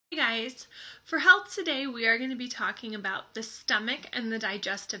guys! For health today, we are going to be talking about the stomach and the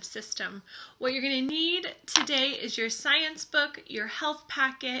digestive system. What you're going to need today is your science book, your health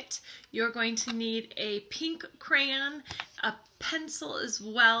packet. You're going to need a pink crayon, a pencil as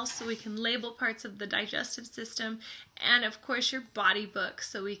well so we can label parts of the digestive system, and of course your body book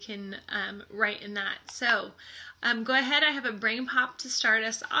so we can write in that. So go ahead, I have a brain pop to start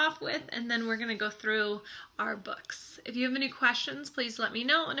us off with, and then we're going to go through our books. If you have any questions, please let me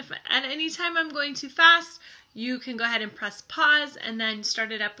know, and if at any time I'm going too fast, you can go ahead and press pause and then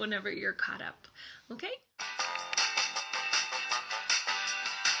start it up whenever you're caught up. Okay?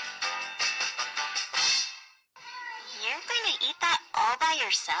 You're going to eat that all by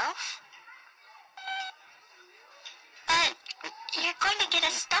yourself? But you're going to get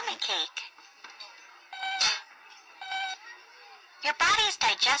a stomachache. Your body's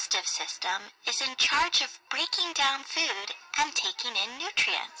digestive system is in charge of breaking down food and taking in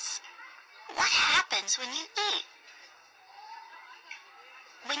nutrients. What happens when you eat?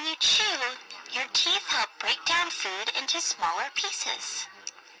 When you chew, your teeth help break down food into smaller pieces.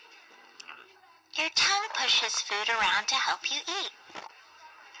 Your tongue pushes food around to help you eat.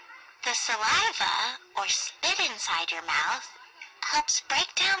 The saliva, or spit inside your mouth, helps break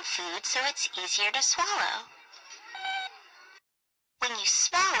down food so it's easier to swallow. When you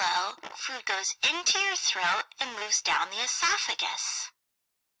swallow, food goes into your throat and moves down the esophagus.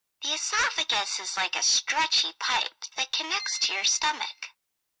 The esophagus is like a stretchy pipe that connects to your stomach.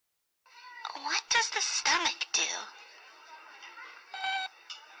 What does the stomach do?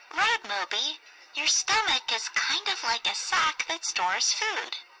 Right, Moby. Your stomach is kind of like a sack that stores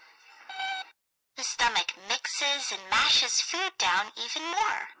food. The stomach mixes and mashes food down even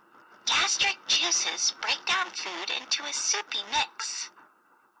more. Gastric juices break down food into a soupy mix.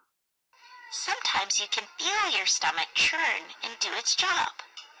 Sometimes you can feel your stomach churn and do its job.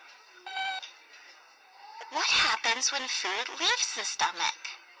 What happens when food leaves the stomach?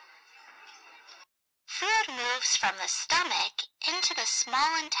 Food moves from the stomach into the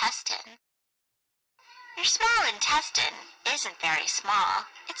small intestine. Your small intestine isn't very small.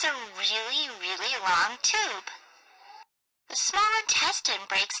 It's a really, really long tube. The small intestine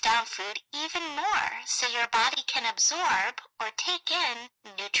breaks down food even more so your body can absorb or take in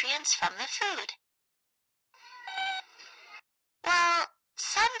nutrients from the food. Well,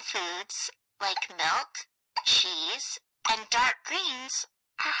 some foods, like milk, cheese, and dark greens,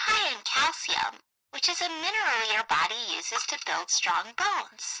 are high in calcium, which is a mineral your body uses to build strong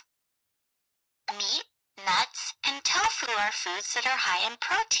bones. Meat, nuts, and tofu are foods that are high in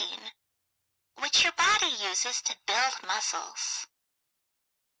protein, which your body uses to build muscles.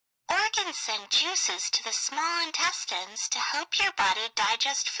 Organs send juices to the small intestines to help your body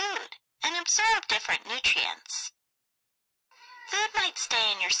digest food and absorb different nutrients. Food might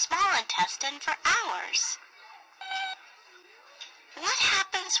stay in your small intestine for hours. What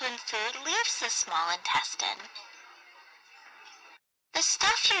happens when food leaves the small intestine? The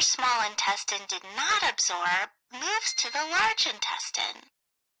stuff your small intestine did not absorb moves to the large intestine.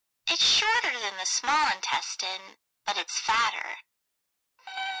 It's shorter than the small intestine, but it's fatter.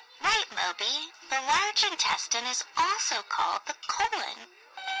 Right, Moby, the large intestine is also called the colon.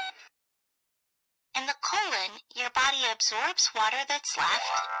 In the colon, your body absorbs water that's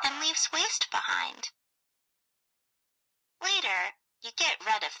left and leaves waste behind. Later, you get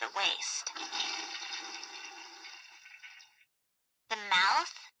rid of the waste. The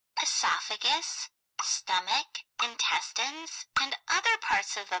mouth, esophagus, stomach, intestines, and other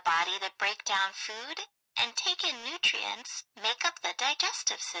parts of the body that break down food and take in nutrients make up the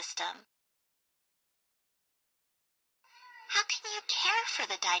digestive system. How can you care for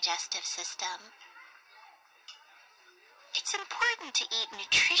the digestive system? It's important to eat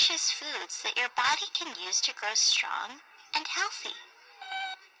nutritious foods that your body can use to grow strong and healthy.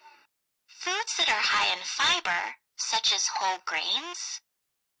 Foods that are high in fiber, such as whole grains,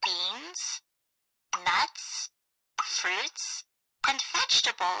 beans, nuts, fruits, and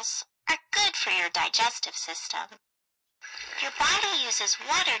vegetables are good for your digestive system. Your body uses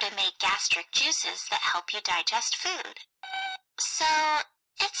water to make gastric juices that help you digest food. So,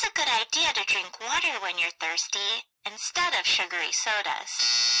 it's a good idea to drink water when you're thirsty instead of sugary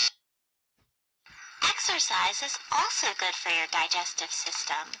sodas. Exercise is also good for your digestive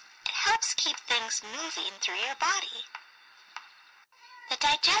system. It helps keep things moving through your body. The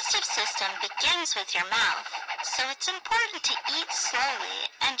digestive system begins with your mouth, so it's important to eat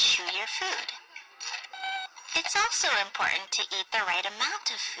slowly and chew your food. It's also important to eat the right amount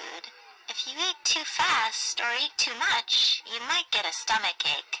of food. If you eat too fast or eat too much, you might get a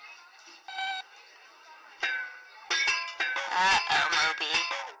stomachache. Uh-oh, Moby.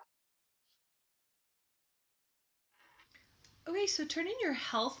 Okay, so turn in your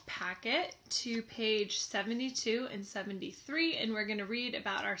health packet to page 72 and 73, and we're going to read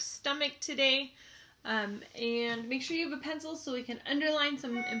about our stomach today. And make sure you have a pencil so we can underline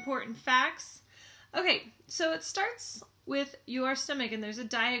some important facts. Okay, so it starts with your stomach, and there's a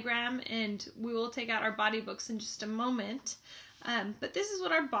diagram, and we will take out our body books in just a moment. But this is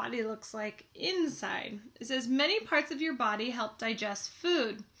what our body looks like inside. It says many parts of your body help digest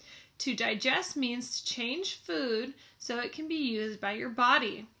food. To digest means to change food so it can be used by your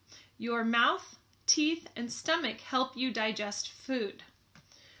body. Your mouth, teeth, and stomach help you digest food.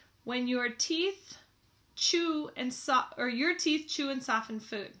 When your teeth chew and soften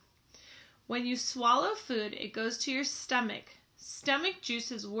food. When you swallow food, it goes to your stomach. Stomach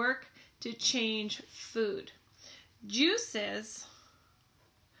juices work to change food. Juices,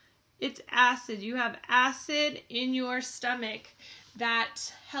 it's acid. You have acid in your stomach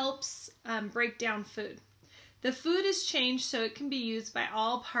that helps break down food. The food is changed so it can be used by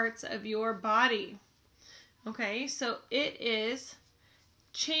all parts of your body. Okay, so it is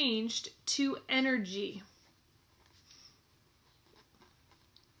changed to energy.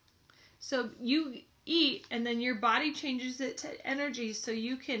 So you eat and then your body changes it to energy so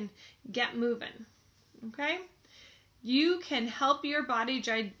you can get moving. Okay? You can help your body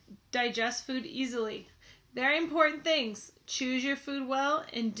digest food easily. Very important things. Choose your food well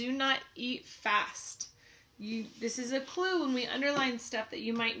and do not eat fast. This is a clue when we underline stuff that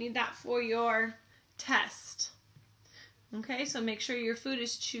you might need that for your test. Okay, so make sure your food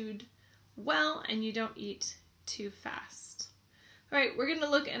is chewed well and you don't eat too fast. All right, we're going to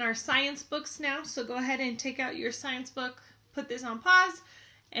look in our science books now. So go ahead and take out your science book, put this on pause,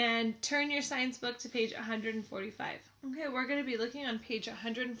 and turn your science book to page 145. Okay, we're going to be looking on page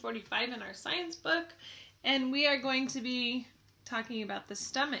 145 in our science book, and we are going to be talking about the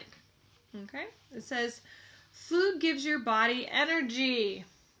stomach. Okay, it says, food gives your body energy.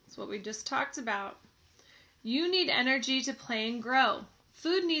 That's what we just talked about. You need energy to play and grow.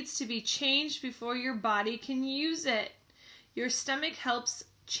 Food needs to be changed before your body can use it. Your stomach helps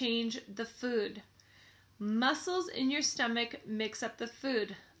change the food. Muscles in your stomach mix up the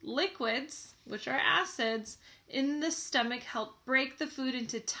food. Liquids, which are acids, in the stomach help break the food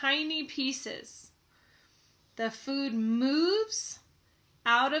into tiny pieces. The food moves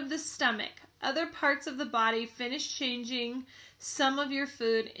out of the stomach. Other parts of the body finish changing some of your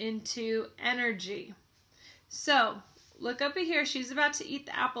food into energy. So, look up here. She's about to eat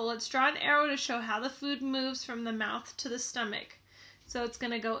the apple. Let's draw an arrow to show how the food moves from the mouth to the stomach. So it's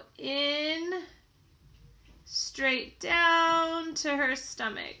going to go in, straight down to her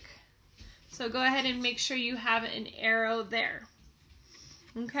stomach. So go ahead and make sure you have an arrow there.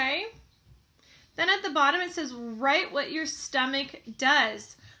 Okay? Then at the bottom it says, write what your stomach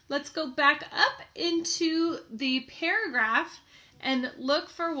does. Let's go back up into the paragraph and look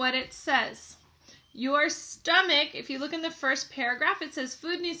for what it says. Your stomach, if you look in the first paragraph, it says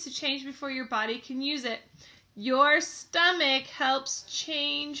food needs to change before your body can use it. Your stomach helps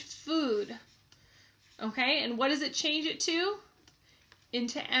change food. Okay, and what does it change it to?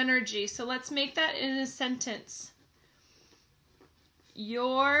 Into energy. So let's make that in a sentence.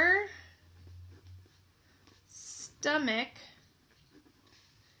 Your stomach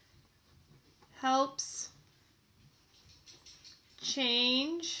helps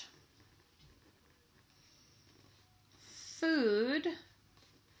change food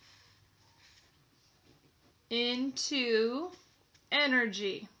into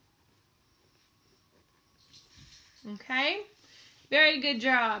energy. Okay? Very good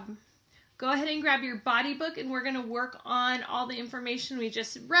job. Go ahead and grab your body book, and we're going to work on all the information we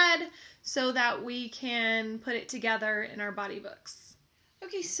just read so that we can put it together in our body books.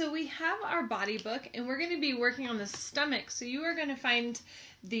 Okay, so we have our body book, and we're going to be working on the stomach. So you are going to find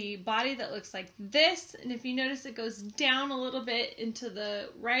the body that looks like this, and if you notice it goes down a little bit into the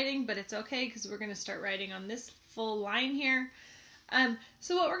writing, but it's okay because we're going to start writing on this full line here.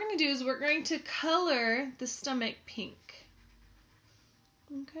 So what we're going to do is we're going to color the stomach pink.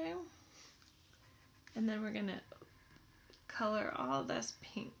 Okay, and then we're going to color all this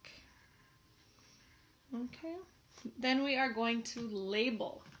pink. Okay, then we are going to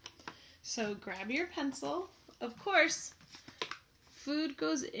label. So grab your pencil. Of course, food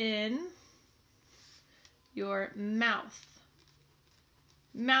goes in your mouth.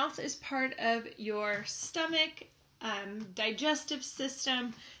 Mouth is part of your stomach, digestive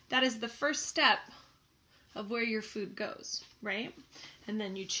system. That is the first step of where your food goes, right? And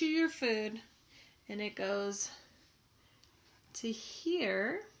then you chew your food and it goes to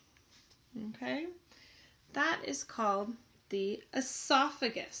here, okay? That is called the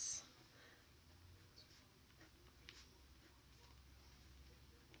esophagus.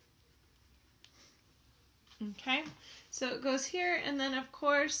 Okay, so it goes here, and then of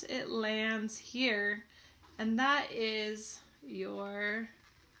course it lands here, and that is your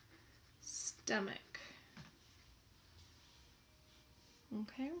stomach.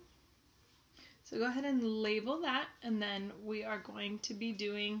 Okay, so go ahead and label that, and then we are going to be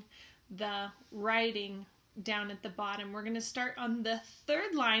doing the writing down at the bottom. We're going to start on the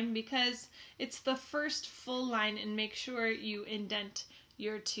third line because it's the first full line, and make sure you indent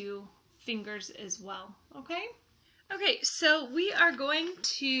your 2 fingers as well. Okay? Okay, so we are going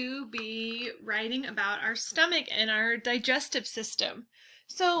to be writing about our stomach and our digestive system.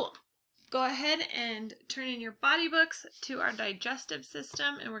 So go ahead and turn in your body books to our digestive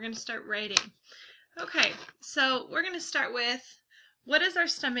system, and we're going to start writing. Okay, so we're going to start with, what does our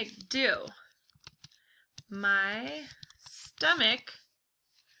stomach do? My stomach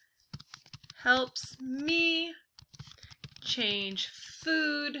helps me change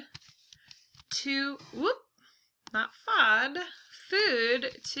food to, not FOD,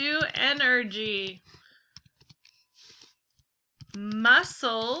 food to energy.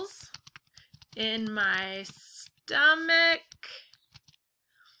 Muscles in my stomach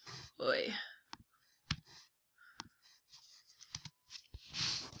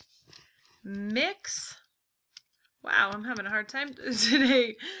mix, wow, I'm having a hard time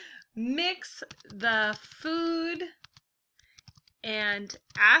today, mix the food and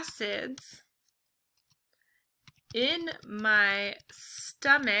acids in my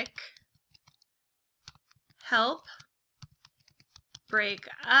stomach, help break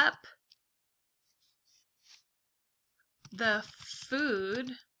up the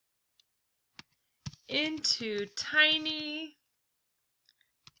food into tiny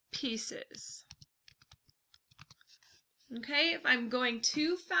pieces. Okay, if I'm going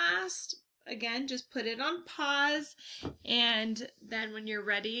too fast, again, just put it on pause, and then when you're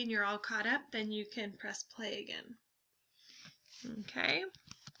ready and you're all caught up, then you can press play again. Okay,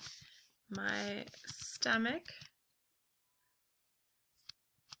 my stomach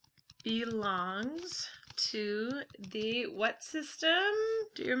belongs to the what system?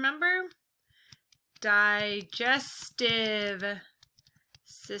 Do you remember? Digestive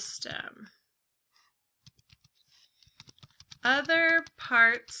system. Other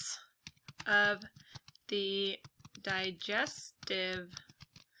parts of the digestive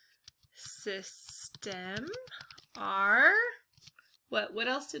system are, what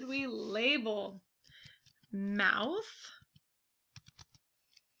else did we label? Mouth,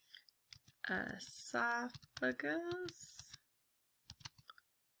 esophagus,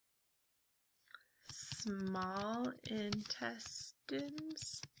 small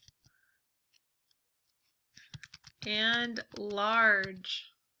intestines, and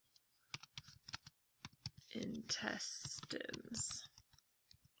large intestines.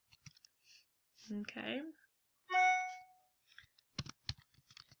 Okay.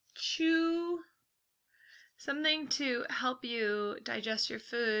 Chew, something to help you digest your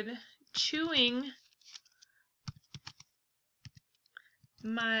food. Chewing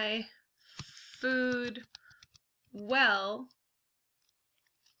my food well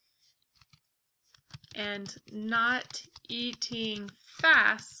and not eating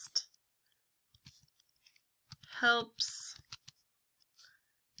fast helps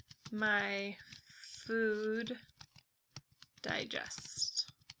my food digest.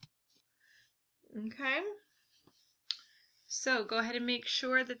 Okay, so go ahead and make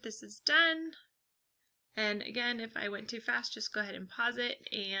sure that this is done. And again, if I went too fast, just go ahead and pause it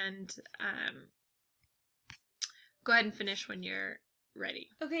and go ahead and finish when you're ready.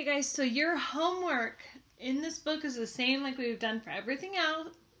 Okay guys, so your homework in this book is the same like we've done for everything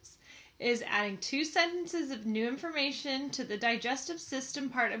else, is adding 2 sentences of new information to the digestive system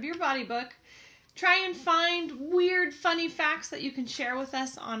part of your body book. Try and find weird, funny facts that you can share with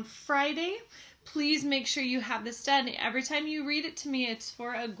us on Friday. Please make sure you have this done. Every time you read it to me, it's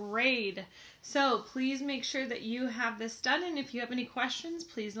for a grade. So please make sure that you have this done, and if you have any questions,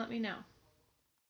 please let me know.